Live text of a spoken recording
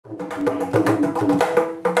My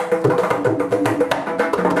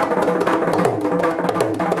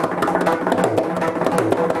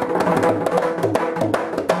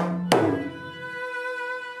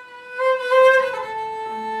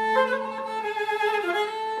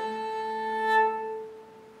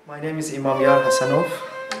name is Imamyar Hasanov.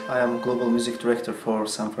 I am Global Music Director for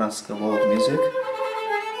San Francisco World Music.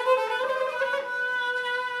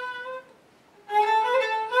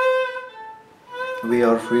 We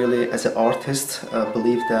are really, as an artist,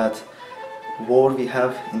 believe that war we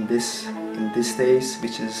have in these days,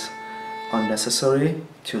 which is unnecessary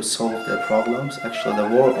to solve the problems. Actually, the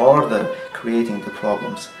war are the creating the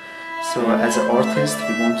problems. So, as an artist,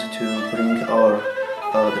 we want to bring our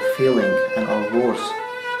the feeling and our words.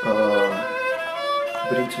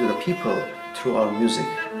 Bring to the people through our music,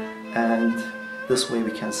 and this way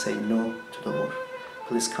we can say no to the war.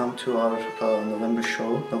 Please come to our November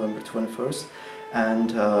show, November 21st,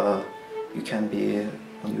 and you can be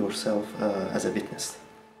on yourself as a witness.